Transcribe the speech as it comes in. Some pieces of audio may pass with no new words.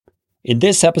In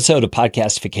this episode of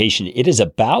Podcastification, it is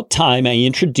about time I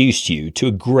introduced you to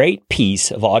a great piece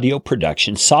of audio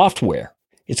production software.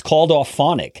 It's called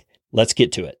Auphonic. Let's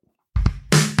get to it.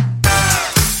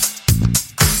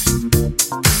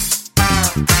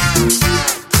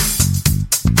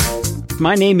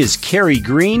 My name is Kerry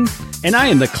Green, and I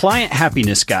am the client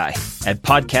happiness guy at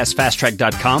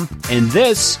podcastfasttrack.com, and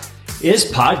this is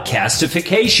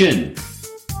Podcastification.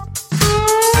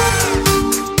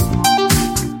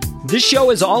 This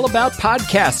show is all about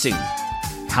podcasting.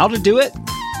 How to do it,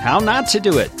 how not to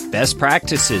do it, best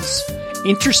practices,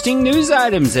 interesting news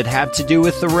items that have to do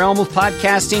with the realm of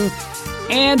podcasting,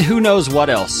 and who knows what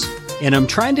else. And I'm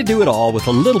trying to do it all with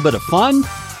a little bit of fun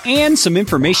and some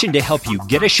information to help you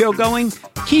get a show going,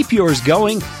 keep yours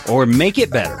going, or make it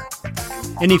better.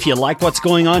 And if you like what's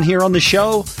going on here on the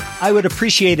show, I would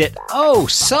appreciate it,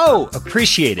 so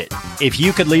appreciate it, if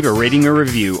you could leave a rating or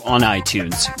review on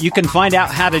iTunes. You can find out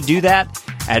how to do that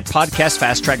at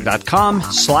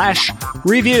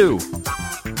podcastfasttrack.com/review.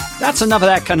 That's enough of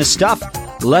that kind of stuff.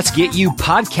 Let's get you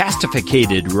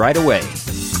podcastificated right away.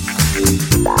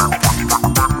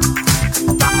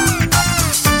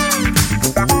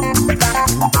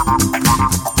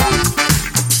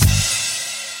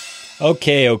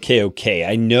 Okay.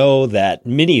 I know that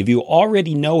many of you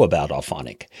already know about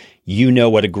Auphonic. You know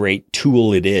what a great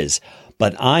tool it is.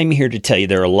 But I'm here to tell you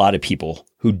there are a lot of people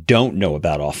who don't know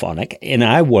about Auphonic, and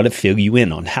I want to fill you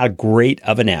in on how great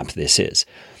of an app this is.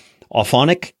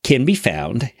 Auphonic can be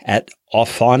found at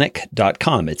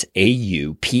auphonic.com. It's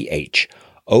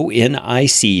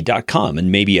AUPHONIC.com.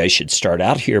 And maybe I should start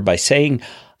out here by saying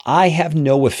I have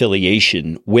no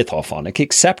affiliation with Auphonic,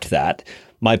 except that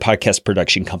my podcast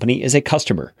production company is a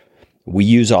customer. We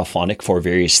use Auphonic for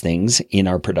various things in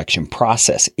our production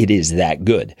process. It is that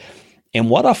good. And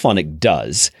what Auphonic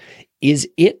does is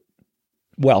I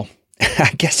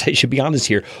guess I should be honest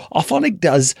here. Auphonic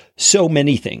does so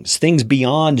many things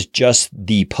beyond just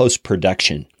the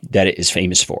post-production that it is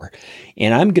famous for.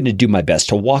 And I'm going to do my best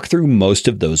to walk through most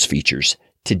of those features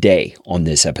today on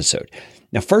this episode.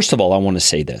 Now, first of all, I want to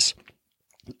say this.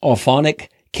 Auphonic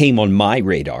came on my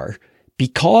radar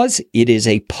because it is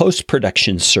a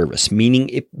post-production service, meaning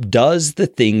it does the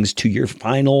things to your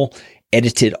final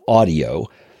edited audio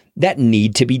that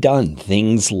need to be done.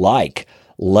 Things like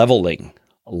leveling,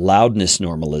 loudness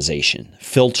normalization,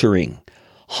 filtering,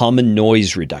 hum and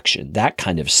noise reduction, that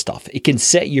kind of stuff. It can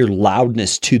set your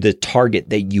loudness to the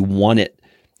target that you want it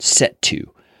set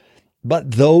to. But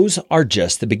those are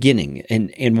just the beginning.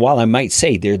 And while I might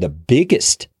say they're the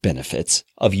biggest benefits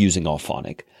of using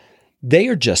Auphonic, they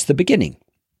are just the beginning.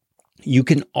 You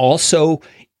can also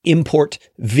import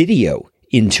video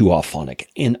into Auphonic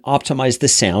and optimize the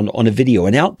sound on a video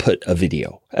and output a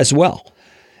video as well.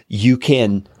 You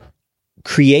can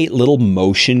create little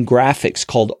motion graphics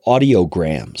called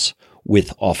audiograms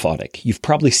with Auphonic. You've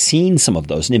probably seen some of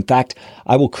those. And in fact,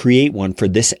 I will create one for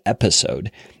this episode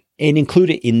and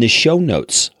include it in the show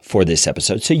notes for this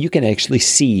episode so you can actually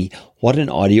see what an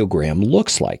audiogram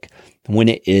looks like when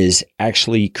it is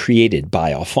actually created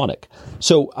by Auphonic.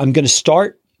 So I'm going to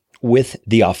start with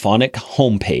the Auphonic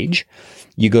homepage.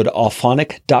 You go to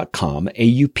auphonic.com,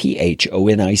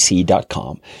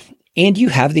 AUPHONIC.com, and you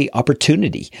have the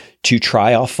opportunity to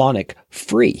try Auphonic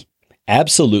free,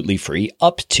 absolutely free,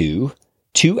 up to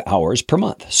 2 hours per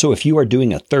month. So if you are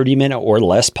doing a 30-minute or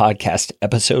less podcast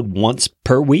episode once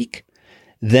per week,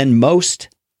 then most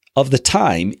of the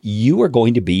time you are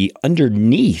going to be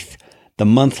underneath the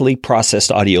monthly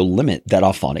processed audio limit that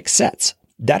Auphonic sets.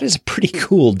 That is a pretty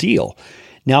cool deal.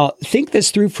 Now, think this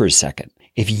through for a second.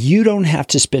 If you don't have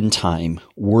to spend time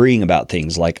worrying about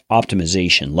things like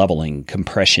optimization, leveling,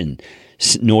 compression,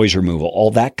 noise removal, all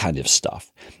that kind of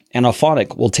stuff, and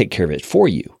Auphonic will take care of it for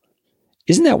you,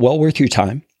 isn't that well worth your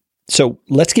time? So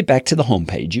let's get back to the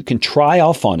homepage. You can try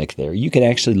Auphonic there. You can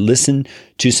actually listen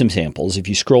to some samples. If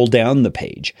you scroll down the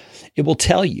page, it will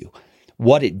tell you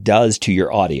what it does to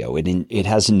your audio. It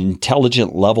has an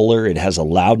intelligent leveler. It has a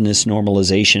loudness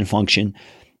normalization function.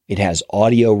 It has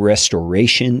audio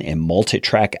restoration and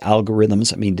multi-track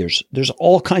algorithms. I mean, there's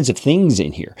all kinds of things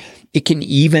in here. It can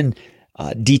even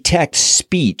detect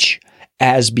speech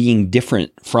as being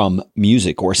different from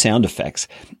music or sound effects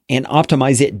and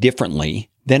optimize it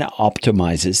differently than it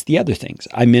optimizes the other things.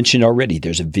 I mentioned already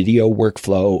there's a video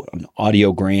workflow,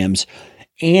 audiograms,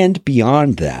 and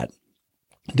beyond that,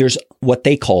 there's what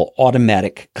they call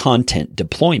automatic content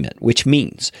deployment, which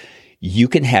means you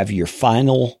can have your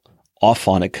final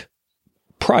Auphonic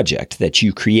project that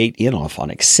you create in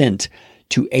Auphonic sent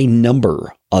to a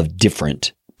number of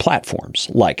different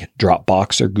platforms like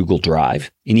Dropbox or Google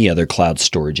Drive, any other cloud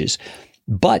storages.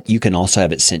 But you can also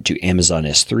have it sent to Amazon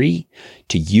S3,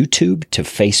 to YouTube, to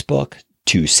Facebook,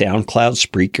 to SoundCloud,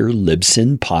 Spreaker,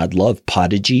 Libsyn, Podlove,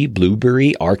 Podigy,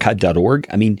 Blueberry, Archive.org.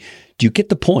 I mean, do you get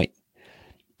the point?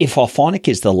 If Auphonic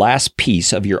is the last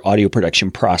piece of your audio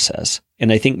production process,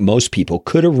 and I think most people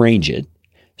could arrange it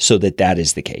so that that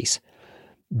is the case,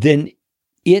 then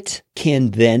it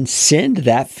can then send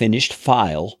that finished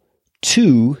file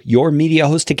to your media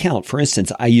host account. For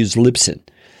instance, I use Libsyn,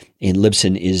 and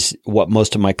Libsyn is what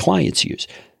most of my clients use.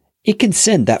 It can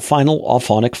send that final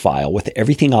Auphonic file with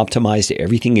everything optimized,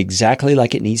 everything exactly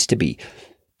like it needs to be,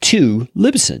 to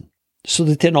Libsyn. So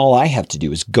that then all I have to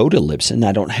do is go to Libsyn.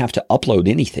 I don't have to upload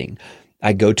anything.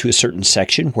 I go to a certain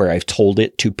section where I've told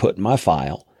it to put my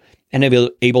file, and I'm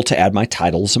able to add my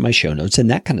titles and my show notes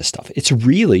and that kind of stuff. It's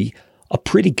really a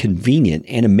pretty convenient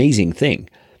and amazing thing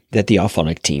that the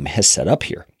Auphonic team has set up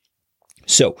here.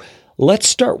 So let's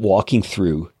start walking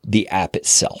through the app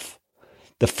itself.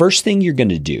 The first thing you're going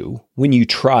to do when you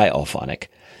try Auphonic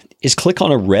is click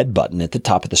on a red button at the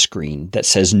top of the screen that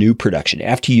says New Production.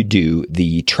 After you do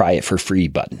the Try It for Free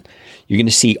button, you're going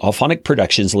to see Auphonic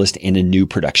Productions list and a new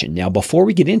production. Now, before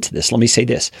we get into this, let me say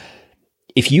this.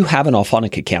 If you have an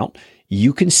Auphonic account,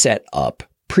 you can set up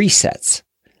presets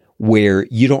where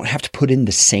you don't have to put in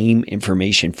the same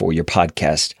information for your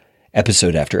podcast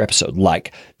episode after episode,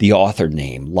 like the author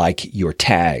name, like your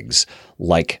tags,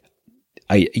 like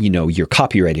your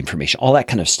copyright information, all that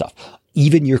kind of stuff,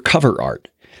 even your cover art.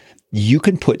 You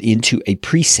can put into a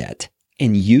preset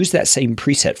and use that same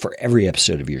preset for every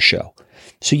episode of your show.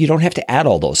 So you don't have to add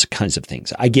all those kinds of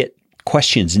things. I get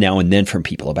questions now and then from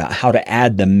people about how to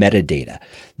add the metadata,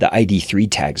 the ID3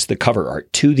 tags, the cover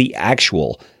art to the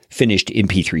actual finished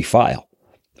MP3 file.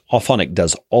 Auphonic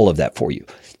does all of that for you.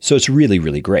 So it's really,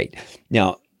 really great.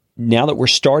 Now that we're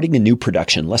starting a new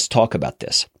production, let's talk about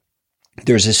this.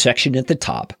 There's a section at the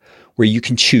top where you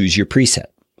can choose your preset.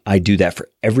 I do that for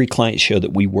every client show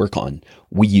that we work on.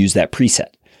 We use that preset.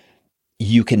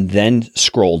 You can then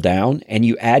scroll down and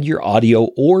you add your audio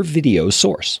or video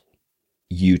source.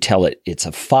 You tell it it's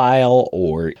a file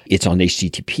or it's on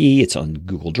HTTP, it's on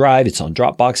Google Drive, it's on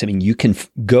Dropbox. I mean, you can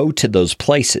go to those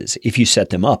places if you set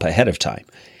them up ahead of time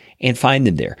and find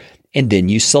them there. And then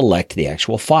you select the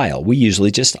actual file. We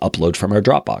usually just upload from our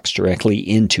Dropbox directly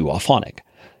into Auphonic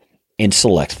and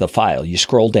select the file. You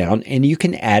scroll down and you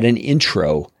can add an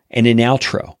intro and an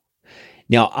outro.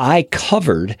 Now, I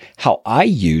covered how I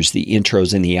use the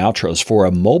intros and the outros for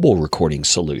a mobile recording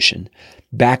solution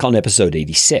back on episode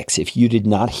 86. If you did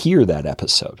not hear that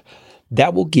episode,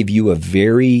 that will give you a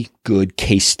very good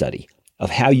case study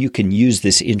of how you can use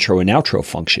this intro and outro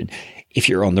function if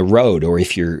you're on the road or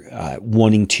if you're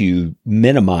wanting to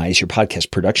minimize your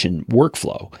podcast production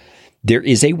workflow. There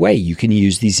is a way you can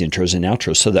use these intros and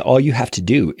outros so that all you have to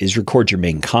do is record your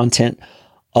main content,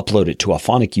 upload it to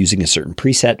Auphonic using a certain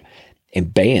preset,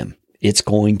 and bam, it's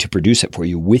going to produce it for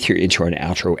you with your intro and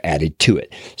outro added to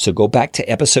it. So go back to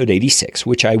episode 86,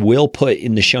 which I will put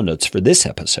in the show notes for this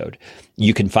episode.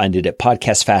 You can find it at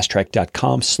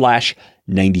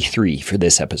podcastfasttrack.com/93 for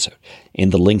this episode.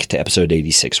 And the link to episode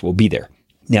 86 will be there.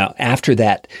 Now, after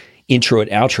that intro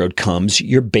and outro comes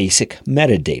your basic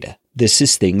metadata. This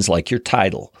is things like your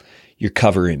title, your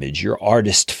cover image, your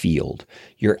artist field,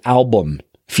 your album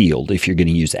field, if you're going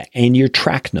to use that, and your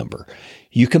track number.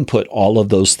 You can put all of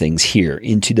those things here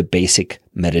into the basic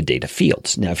metadata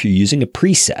fields. Now, if you're using a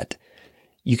preset,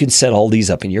 you can set all these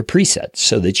up in your preset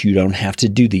so that you don't have to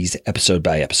do these episode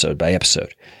by episode by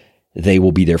episode. They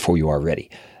will be there for you already.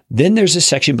 Then there's a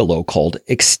section below called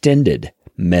extended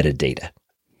metadata.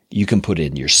 You can put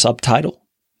in your subtitle.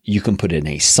 You can put in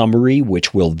a summary,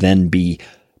 which will then be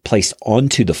placed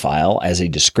onto the file as a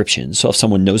description. So if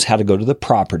someone knows how to go to the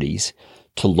properties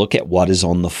to look at what is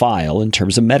on the file in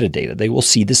terms of metadata, they will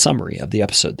see the summary of the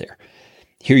episode there.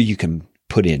 Here you can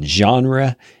put in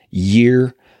genre,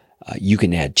 year. You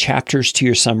can add chapters to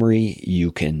your summary.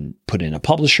 You can put in a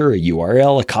publisher, a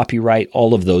URL, a copyright,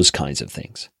 all of those kinds of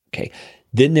things. Okay.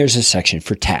 Then there's a section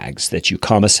for tags that you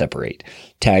comma separate,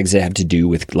 tags that have to do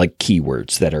with like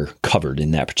keywords that are covered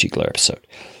in that particular episode.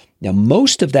 Now,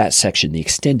 most of that section, the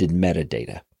extended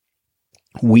metadata,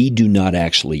 we do not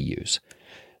actually use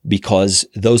because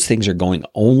those things are going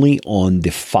only on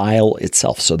the file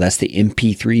itself. So that's the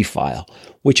MP3 file,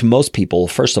 which most people,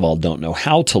 first of all, don't know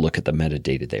how to look at the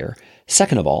metadata there.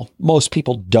 Second of all, most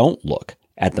people don't look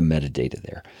at the metadata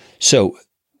there. So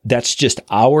that's just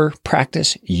our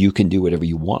practice. You can do whatever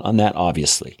you want on that,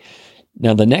 obviously.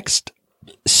 Now, the next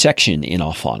section in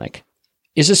Auphonic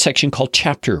is a section called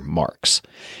chapter marks.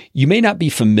 You may not be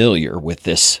familiar with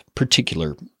this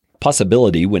particular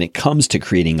possibility when it comes to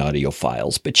creating audio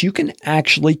files, but you can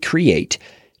actually create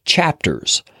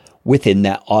chapters within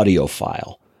that audio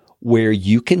file where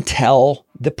you can tell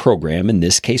the program, in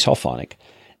this case Auphonic,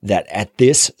 that at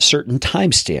this certain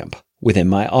timestamp within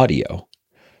my audio,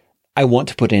 I want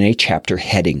to put in a chapter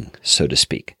heading, so to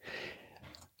speak.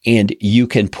 And you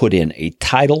can put in a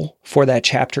title for that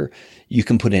chapter. You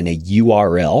can put in a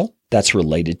URL that's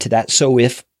related to that. So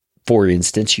if, for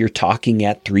instance, you're talking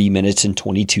at 3 minutes and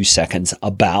 22 seconds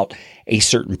about a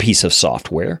certain piece of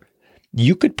software,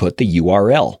 you could put the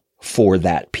URL for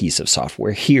that piece of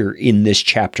software here in this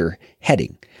chapter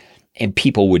heading. And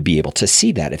people would be able to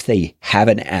see that if they have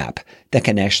an app that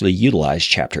can actually utilize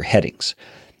chapter headings.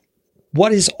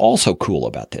 What is also cool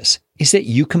about this is that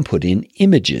you can put in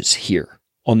images here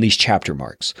on these chapter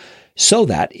marks so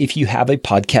that if you have a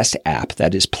podcast app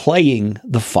that is playing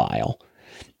the file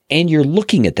and you're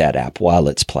looking at that app while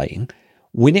it's playing,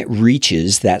 when it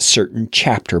reaches that certain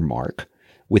chapter mark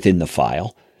within the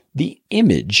file, the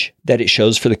image that it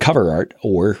shows for the cover art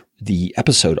or the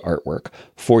episode artwork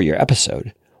for your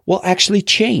episode will actually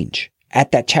change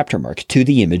at that chapter mark to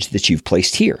the image that you've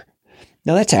placed here.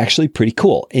 Now that's actually pretty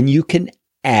cool, and you can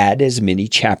add as many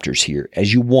chapters here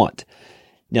as you want.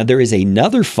 Now there is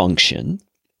another function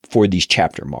for these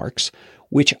chapter marks,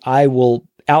 which I will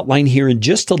outline here in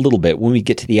just a little bit when we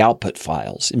get to the output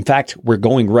files. In fact, we're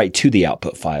going right to the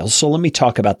output files, so let me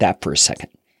talk about that for a second.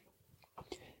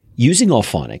 Using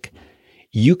Auphonic,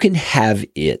 you can have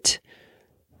it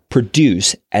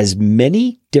produce as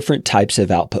many different types of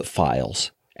output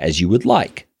files as you would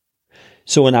like.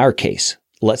 So in our case,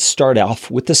 let's start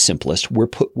off with the simplest. We're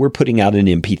putting out an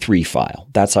MP3 file.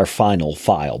 That's our final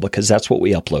file because that's what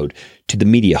we upload to the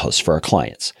media host for our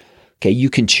clients. Okay, you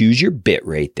can choose your bit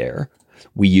rate there.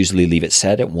 We usually leave it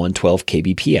set at 112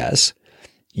 kbps.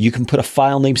 You can put a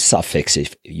file name suffix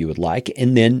if you would like,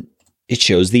 and then it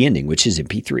shows the ending, which is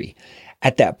MP3.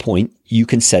 At that point, you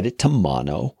can set it to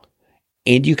mono,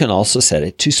 and you can also set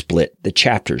it to split the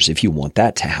chapters if you want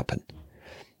that to happen.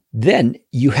 Then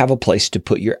you have a place to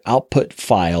put your output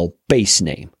file base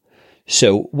name.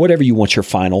 So whatever you want your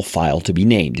final file to be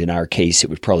named. In our case, it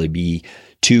would probably be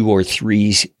 2 or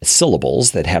 3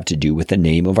 syllables that have to do with the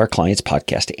name of our client's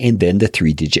podcast and then the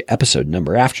 3-digit episode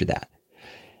number after that.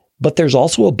 But there's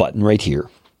also a button right here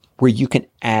where you can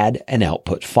add an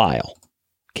output file.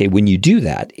 Okay, when you do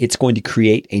that, it's going to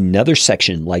create another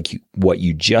section like what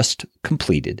you just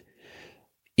completed.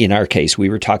 In our case, we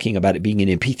were talking about it being an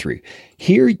MP3.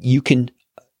 Here, you can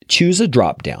choose a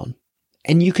drop down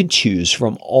and you can choose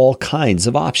from all kinds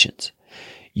of options.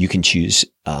 You can choose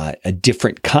a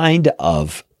different kind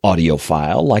of audio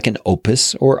file like an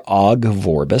Opus or Ogg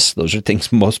Vorbis. Those are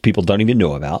things most people don't even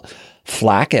know about.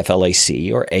 FLAC,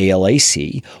 F-L-A-C, or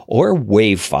ALAC, or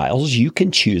WAV files. You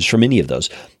can choose from any of those.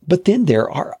 But then there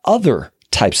are other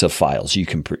types of files you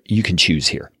can choose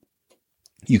here.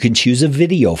 You can choose a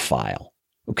video file.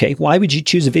 Okay, why would you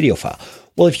choose a video file?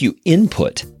 Well, if you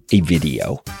input a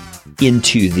video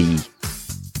into the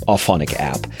Auphonic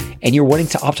app and you're wanting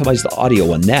to optimize the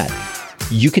audio on that,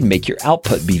 you can make your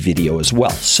output be video as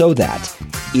well so that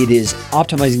it is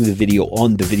optimizing the video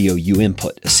on the video you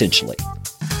input, essentially.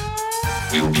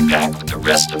 We will be back with the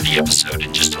rest of the episode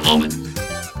in just a moment.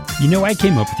 You know, I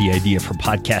came up with the idea for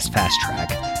Podcast Fast Track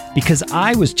because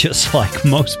I was just like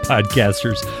most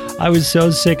podcasters. I was so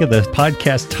sick of the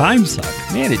podcast time suck.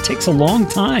 Man, it takes a long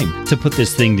time to put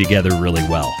this thing together really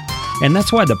well. And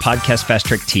that's why the Podcast Fast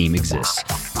Track team exists,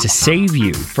 to save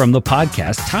you from the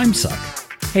podcast time suck.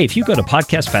 Hey, if you go to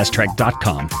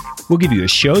podcastfasttrack.com, we'll give you a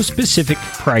show-specific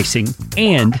pricing,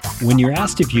 and when you're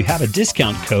asked if you have a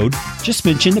discount code, just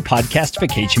mention the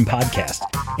Podcastification Podcast,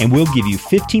 and we'll give you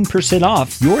 15%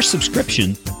 off your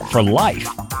subscription for life.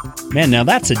 Man, now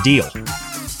that's a deal.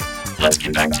 Let's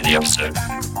get back to the episode.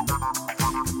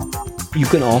 You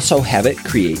can also have it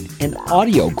create an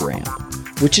audiogram,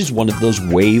 which is one of those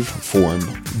waveform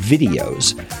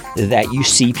videos that you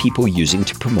see people using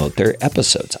to promote their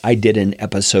episodes. I did an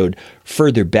episode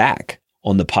further back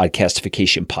on the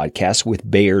Podcastification Podcast with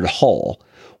Bayard Hall,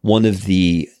 one of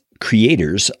the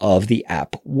creators of the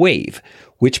app Wave,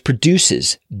 which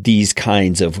produces these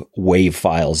kinds of wave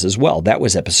files as well. That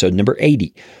was episode number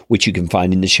 80, which you can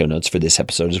find in the show notes for this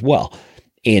episode as well.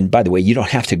 And by the way, you don't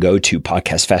have to go to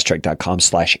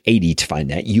podcastfasttrack.com/80 to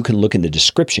find that. You can look in the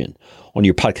description on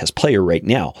your podcast player right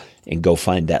now and go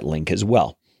find that link as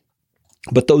well.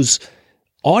 But those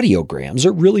audiograms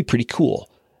are really pretty cool.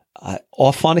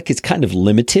 Auphonic is kind of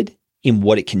limited in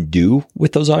what it can do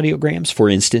with those audiograms. For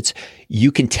instance,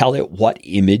 you can tell it what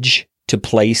image to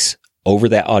place over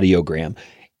that audiogram,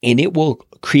 and it will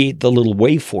create the little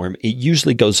waveform. It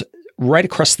usually goes right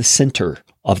across the center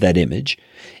of that image.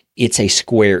 It's a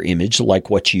square image like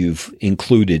what you've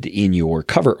included in your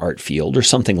cover art field or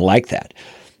something like that.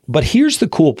 But here's the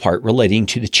cool part relating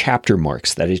to the chapter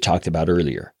marks that I talked about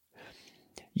earlier.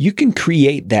 You can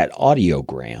create that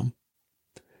audiogram,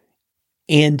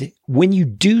 and when you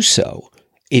do so,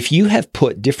 if you have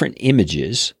put different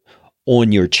images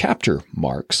on your chapter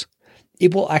marks,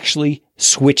 it will actually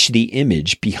switch the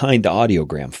image behind the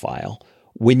audiogram file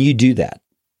when you do that.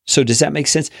 So does that make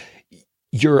sense?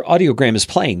 Your audiogram is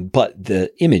playing, but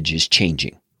the image is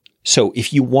changing. So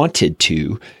if you wanted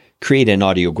to create an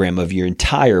audiogram of your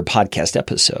entire podcast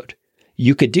episode,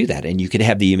 you could do that, and you could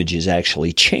have the images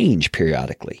actually change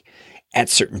periodically at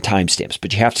certain timestamps,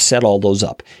 but you have to set all those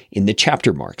up in the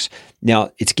chapter marks. Now,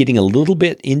 it's getting a little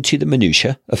bit into the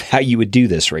minutia of how you would do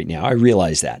this right now. I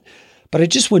realize that, but I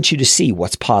just want you to see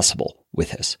what's possible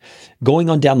with this. Going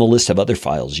on down the list of other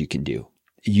files you can do.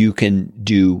 You can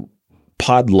do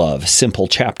Podlove simple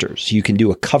chapters. You can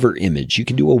do a cover image. You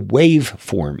can do a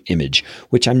waveform image,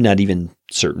 which I'm not even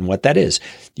certain what that is.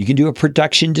 You can do a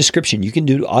production description. You can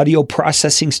do audio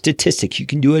processing statistics. You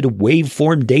can do a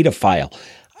waveform data file.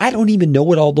 I don't even know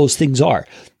what all those things are,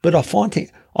 but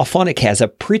Auphonic has a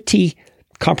pretty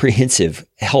comprehensive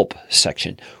help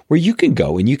section where you can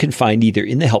go and you can find either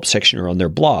in the help section or on their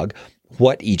blog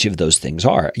what each of those things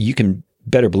are. You can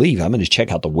better believe I'm going to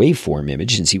check out the waveform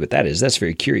image and see what that is. That's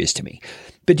very curious to me.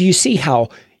 But do you see how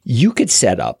you could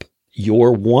set up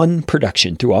your one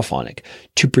production through Auphonic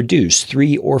to produce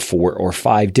 3 or 4 or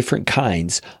 5 different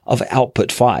kinds of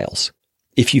output files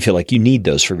if you feel like you need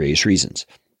those for various reasons?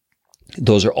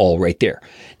 Those are all right there.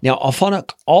 Now,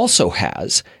 Auphonic also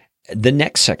has the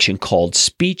next section called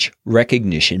Speech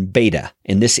Recognition Beta,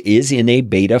 and this is in a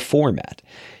beta format.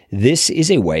 This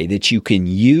is a way that you can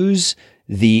use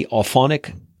the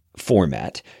Auphonic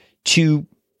format to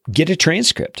get a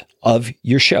transcript of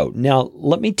your show. Now,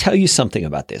 let me tell you something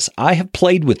about this. I have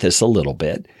played with this a little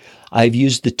bit. I've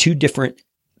used the 2 different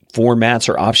formats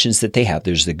or options that they have.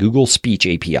 There's the Google Speech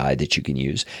API that you can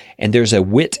use, and there's a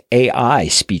Wit AI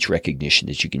speech recognition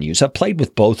that you can use. I've played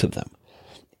with both of them,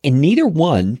 and neither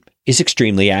one is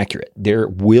extremely accurate. There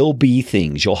will be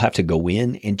things you'll have to go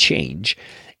in and change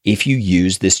if you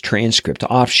use this transcript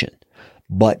option,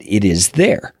 but it is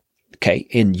there. Okay.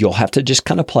 And you'll have to just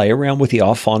kind of play around with the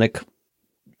Auphonic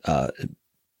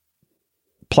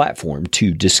platform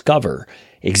to discover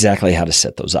exactly how to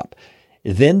set those up.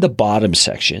 Then the bottom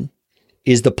section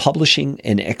is the publishing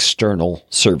and external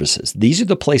services. These are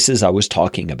the places I was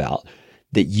talking about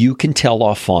that you can tell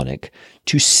Auphonic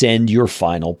to send your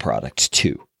final product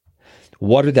to.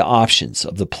 What are the options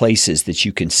of the places that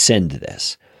you can send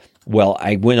this? Well,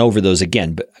 I went over those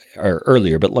again,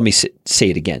 earlier, but let me say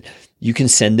it again. You can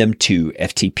send them to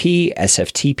FTP,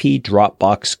 SFTP,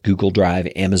 Dropbox, Google Drive,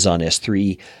 Amazon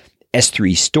S3,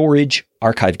 S3 Storage,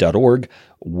 archive.org,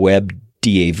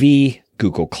 WebDAV,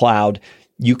 Google Cloud.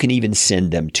 You can even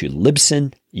send them to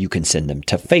Libsyn. You can send them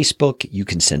to Facebook. You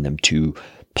can send them to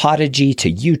Podigy,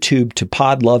 to YouTube, to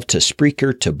Podlove, to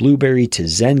Spreaker, to Blueberry, to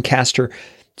Zencaster,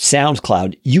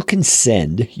 SoundCloud. You can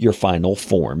send your final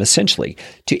form essentially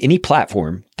to any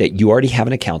platform that you already have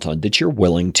an account on that you're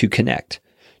willing to connect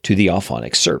to the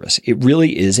Auphonic service. It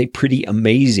really is a pretty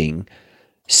amazing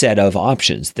set of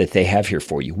options that they have here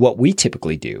for you. What we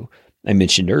typically do, I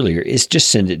mentioned earlier, is just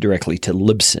send it directly to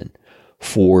Libsyn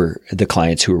for the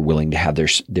clients who are willing to have their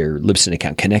Libsyn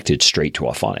account connected straight to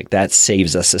Auphonic. That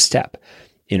saves us a step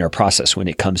in our process when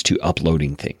it comes to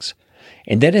uploading things.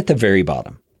 And then at the very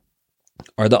bottom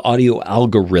are the audio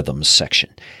algorithms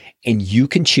section. And you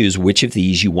can choose which of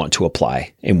these you want to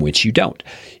apply and which you don't.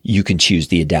 You can choose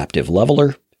the adaptive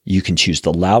leveler. You can choose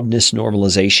the loudness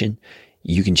normalization.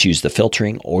 You can choose the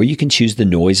filtering, or you can choose the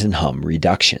noise and hum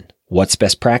reduction. What's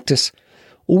best practice?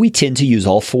 Well, we tend to use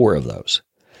all 4 of those.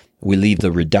 We leave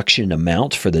the reduction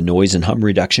amount for the noise and hum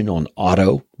reduction on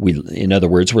auto. In other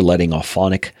words, we're letting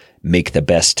Auphonic make the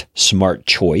best smart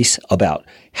choice about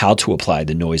how to apply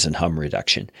the noise and hum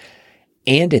reduction.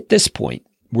 And at this point,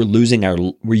 we're leaving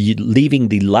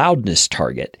the loudness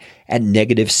target at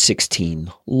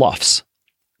 -16 LUFS,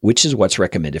 which is what's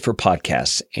recommended for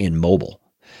podcasts and mobile.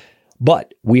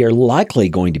 But we are likely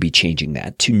going to be changing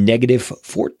that to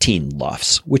 -14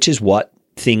 LUFS, which is what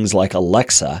things like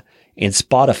Alexa and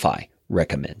Spotify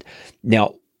recommend.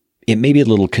 Now, it may be a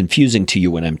little confusing to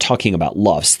you when I'm talking about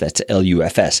LUFS, that's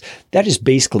LUFS. That is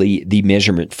basically the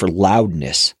measurement for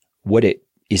loudness, what it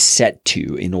is set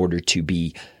to in order to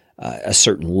be a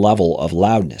certain level of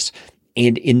loudness.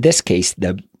 And in this case,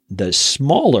 the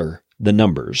smaller the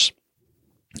numbers,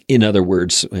 in other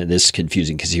words, and this is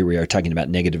confusing because here we are talking about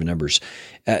negative numbers,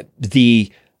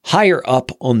 the higher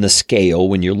up on the scale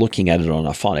when you're looking at it on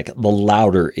Auphonic, the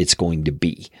louder it's going to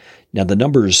be. Now, the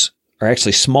numbers are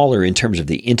actually smaller in terms of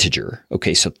the integer.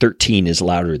 Okay, so 13 is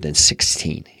louder than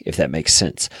 16, if that makes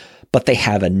sense. But they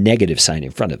have a negative sign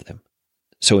in front of them.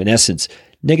 So in essence,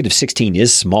 negative 16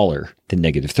 is smaller than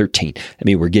negative 13. I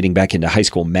mean, we're getting back into high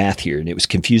school math here, and it was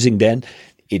confusing then.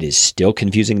 It is still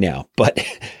confusing now, but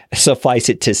suffice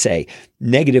it to say,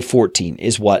 negative 14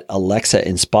 is what Alexa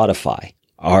and Spotify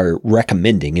are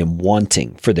recommending and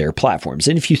wanting for their platforms.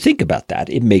 And if you think about that,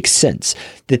 it makes sense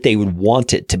that they would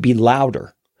want it to be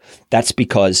louder. That's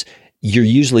because you're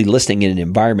usually listening in an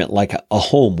environment like a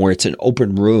home where it's an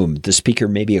open room. The speaker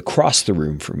may be across the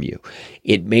room from you.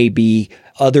 It may be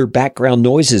other background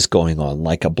noises going on,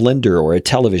 like a blender or a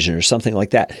television or something like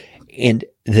that. And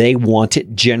they want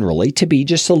it generally to be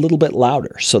just a little bit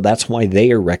louder. So that's why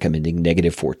they are recommending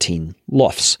negative 14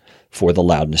 LUFS for the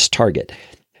loudness target.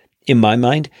 In my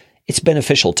mind, it's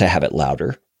beneficial to have it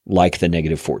louder, like the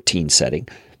negative 14 setting,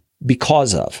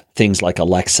 because of things like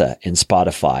Alexa and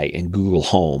Spotify and Google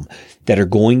Home that are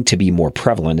going to be more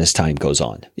prevalent as time goes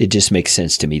on. It just makes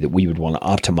sense to me that we would want to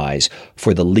optimize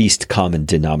for the least common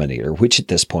denominator, which at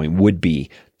this point would be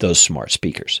those smart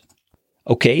speakers.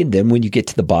 Okay, and then when you get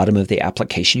to the bottom of the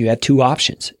application, you have two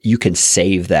options. You can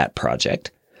save that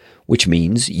project, which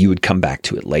means you would come back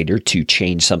to it later to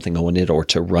change something on it or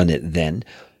to run it then.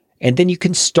 And then you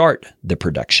can start the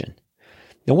production.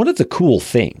 Now, one of the cool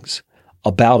things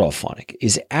about Auphonic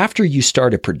is after you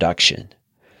start a production,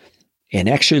 and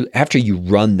actually after you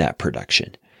run that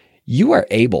production, you are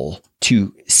able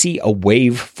to see a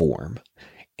waveform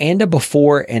and a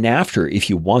before and after if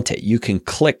you want it. You can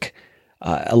click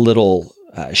a little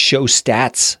show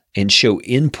stats and show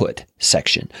input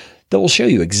section that will show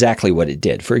you exactly what it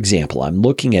did. For example, I'm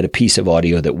looking at a piece of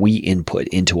audio that we input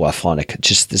into Auphonic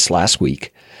just this last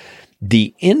week.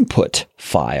 The input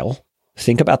file,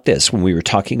 think about this when we were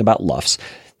talking about LUFS,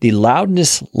 the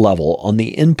loudness level on the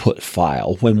input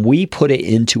file when we put it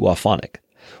into Auphonic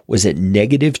was at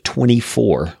negative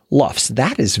 24 LUFS.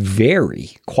 That is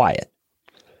very quiet.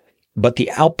 But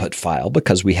the output file,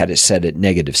 because we had it set at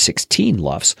negative 16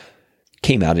 LUFS,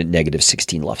 came out at negative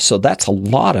 16 LUFS. So that's a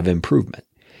lot of improvement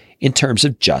in terms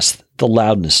of just the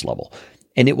loudness level.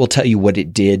 And it will tell you what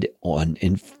it did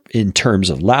in terms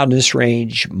of loudness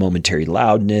range, momentary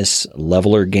loudness,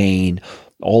 leveler gain,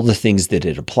 all the things that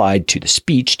it applied to the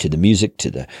speech, to the music,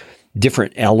 to the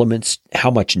different elements,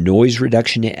 how much noise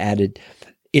reduction it added.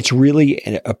 It's really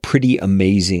a pretty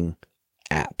amazing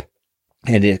app.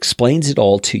 And it explains it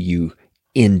all to you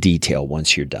in detail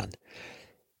once you're done.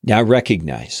 Now, I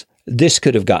recognize this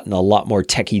could have gotten a lot more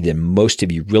techie than most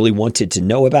of you really wanted to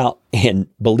know about. And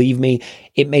believe me,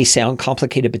 it may sound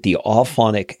complicated, but the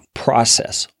Auphonic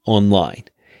process online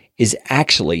is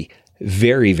actually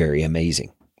very, very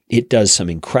amazing. It does some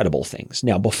incredible things.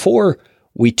 Now, before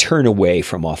we turn away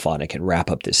from Auphonic and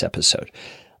wrap up this episode,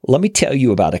 let me tell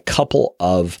you about a couple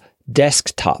of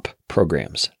desktop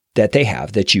programs that they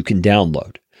have that you can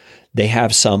download. They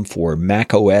have some for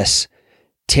Mac OS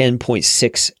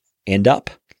 10.6 and up,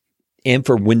 and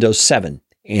for Windows 7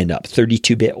 and up,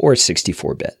 32-bit or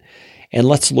 64-bit. And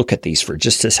let's look at these for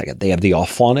just a second. They have the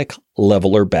Auphonic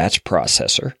Leveler Batch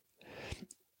Processor.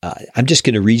 I'm just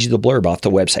going to read you the blurb off the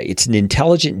website. It's an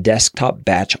intelligent desktop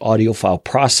batch audio file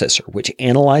processor which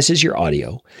analyzes your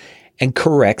audio and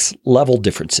corrects level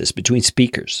differences between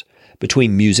speakers,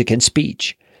 between music and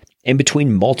speech, and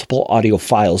between multiple audio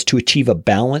files to achieve a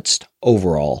balanced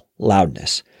overall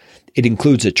loudness. It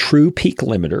includes a true peak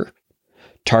limiter,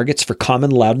 targets for common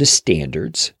loudness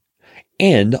standards,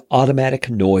 and automatic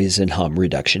noise and hum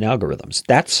reduction algorithms.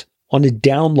 That's on a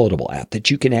downloadable app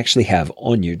that you can actually have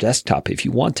on your desktop if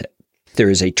you want it. There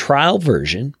is a trial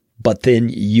version, but then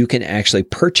you can actually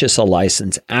purchase a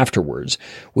license afterwards,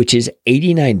 which is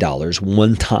 $89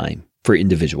 one time for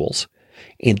individuals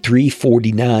and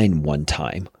 $349 one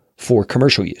time for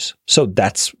commercial use. So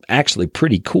that's actually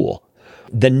pretty cool.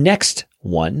 The next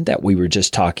one that we were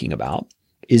just talking about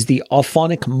is the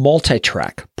Auphonic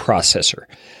Multitrack Processor.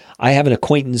 I have an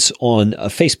acquaintance on a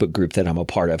Facebook group that I'm a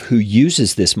part of who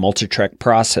uses this multitrack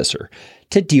processor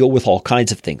to deal with all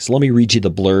kinds of things. Let me read you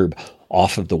the blurb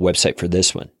off of the website for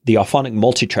this one. The Auphonic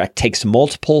Multitrack takes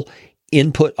multiple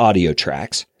input audio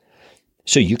tracks,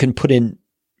 so you can put in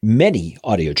many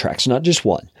audio tracks, not just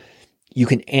one. You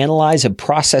can analyze and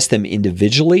process them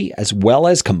individually as well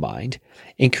as combined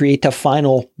and create the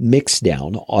final mix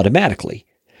down automatically.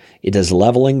 It does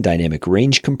leveling, dynamic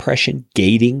range compression,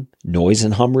 gating, noise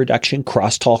and hum reduction,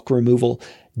 crosstalk removal,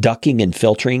 ducking and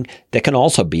filtering that can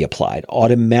also be applied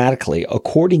automatically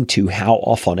according to how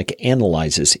Auphonic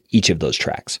analyzes each of those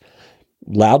tracks.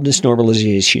 Loudness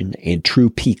normalization and true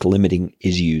peak limiting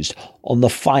is used on the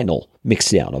final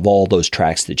mixdown of all those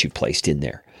tracks that you've placed in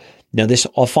there. Now, this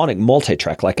Auphonic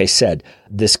multi-track, like I said,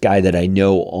 this guy that I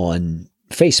know on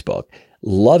Facebook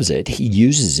loves it. He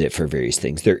uses it for various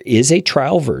things. There is a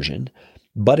trial version,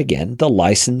 but again, the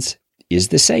license is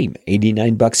the same.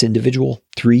 $89 individual,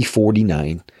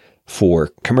 $349 for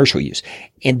commercial use.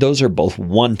 And those are both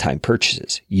one-time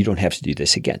purchases. You don't have to do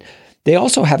this again. They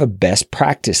also have a best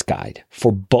practice guide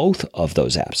for both of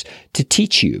those apps to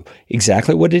teach you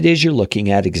exactly what it is you're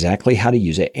looking at, exactly how to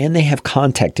use it, and they have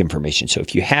contact information. So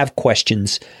if you have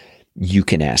questions, you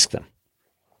can ask them.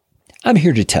 I'm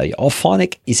here to tell you,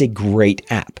 Auphonic is a great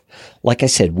app. Like I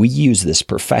said, we use this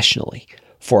professionally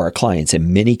for our clients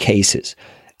in many cases,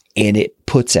 and it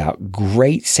puts out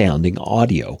great sounding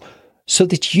audio so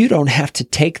that you don't have to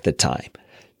take the time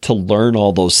to learn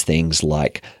all those things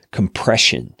like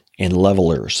compression and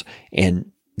levelers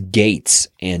and gates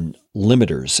and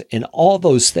limiters and all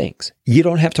those things. You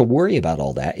don't have to worry about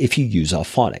all that if you use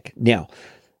Auphonic. Now,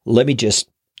 let me just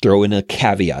throw in a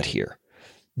caveat here.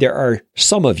 There are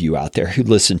some of you out there who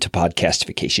listen to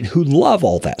Podcastification who love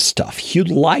all that stuff. You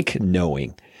like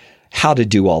knowing how to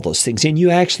do all those things, and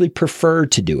you actually prefer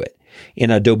to do it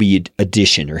in Adobe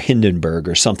Audition or Hindenburg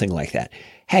or something like that.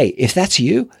 Hey, if that's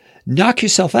you, knock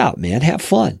yourself out, man. Have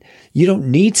fun. You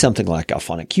don't need something like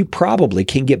Auphonic. You probably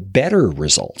can get better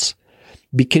results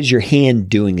because you're hand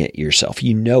doing it yourself.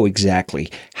 You know exactly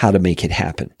how to make it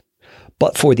happen.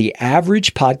 But for the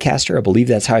average podcaster, I believe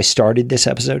that's how I started this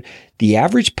episode, the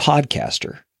average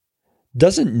podcaster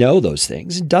doesn't know those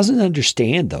things, doesn't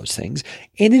understand those things,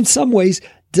 and in some ways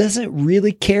doesn't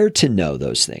really care to know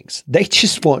those things. They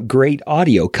just want great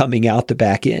audio coming out the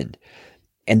back end.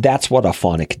 And that's what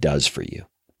Auphonic does for you.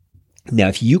 Now,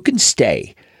 if you can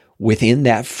stay within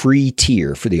that free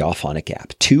tier for the Auphonic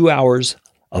app, 2 hours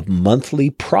of monthly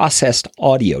processed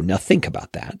audio. Now think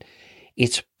about that.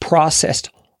 It's processed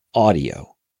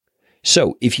audio.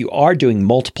 So if you are doing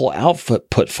multiple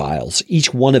output files,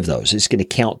 each one of those is going to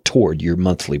count toward your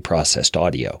monthly processed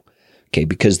audio. Okay,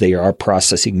 because they are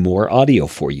processing more audio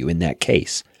for you in that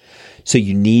case. So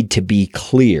you need to be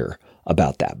clear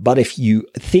about that. But if you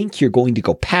think you're going to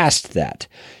go past that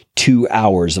 2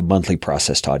 hours of monthly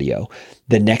processed audio,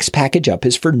 the next package up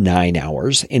is for 9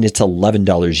 hours and it's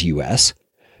 $11 US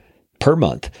per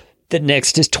month. The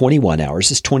next is 21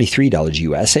 hours, is $23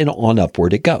 US, and on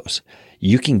upward it goes.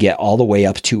 You can get all the way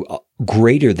up to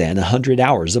greater than 100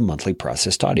 hours of monthly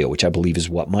processed audio, which I believe is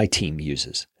what my team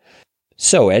uses.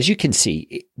 So as you can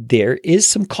see, there is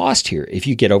some cost here if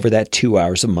you get over that 2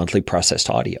 hours of monthly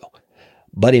processed audio.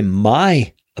 But in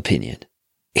my opinion,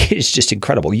 it is just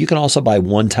incredible. You can also buy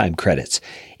one-time credits.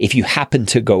 If you happen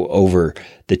to go over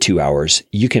the 2 hours,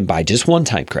 you can buy just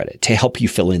one-time credit to help you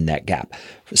fill in that gap,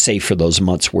 say for those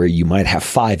months where you might have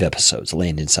 5 episodes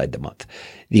land inside the month.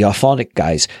 The Auphonic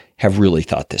guys have really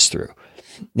thought this through.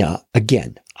 Now,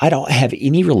 again, I don't have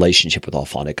any relationship with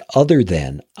Auphonic other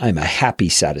than I'm a happy,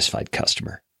 satisfied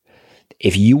customer.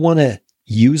 If you want to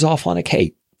use Auphonic,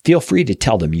 hey, feel free to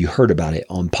tell them you heard about it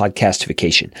on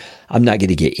Podcastification. I'm not going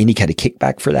to get any kind of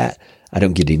kickback for that. I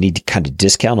don't get any kind of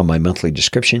discount on my monthly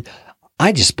subscription.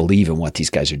 I just believe in what these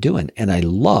guys are doing, and I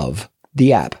love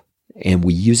the app, and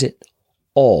we use it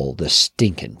all the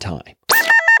stinking time.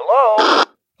 Hello?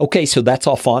 Okay, so that's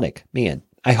Auphonic. Man,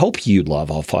 I hope you love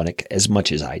Auphonic as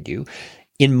much as I do.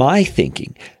 In my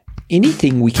thinking,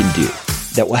 anything we can do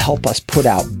that will help us put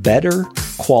out better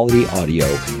quality audio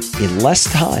in less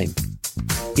time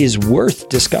is worth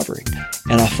discovering.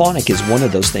 And Auphonic is one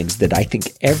of those things that I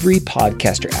think every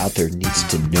podcaster out there needs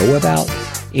to know about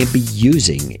and be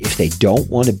using if they don't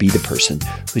want to be the person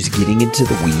who's getting into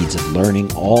the weeds of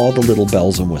learning all the little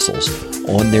bells and whistles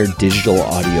on their digital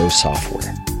audio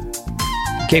software.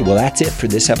 Okay, well, that's it for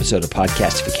this episode of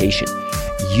Podcastification.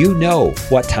 You know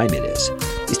what time it is.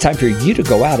 It's time for you to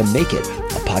go out and make it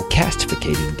a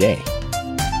podcastificating day.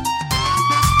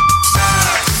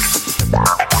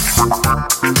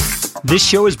 This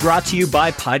show is brought to you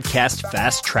by Podcast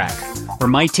Fast Track, where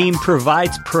my team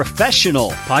provides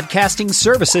professional podcasting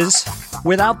services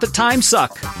without the time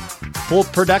suck. Full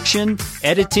production,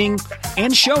 editing,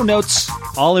 and show notes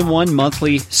all in one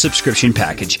monthly subscription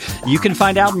package. You can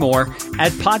find out more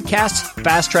at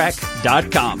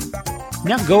podcastfasttrack.com.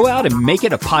 Now go out and make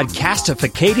it a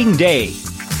podcastificating day.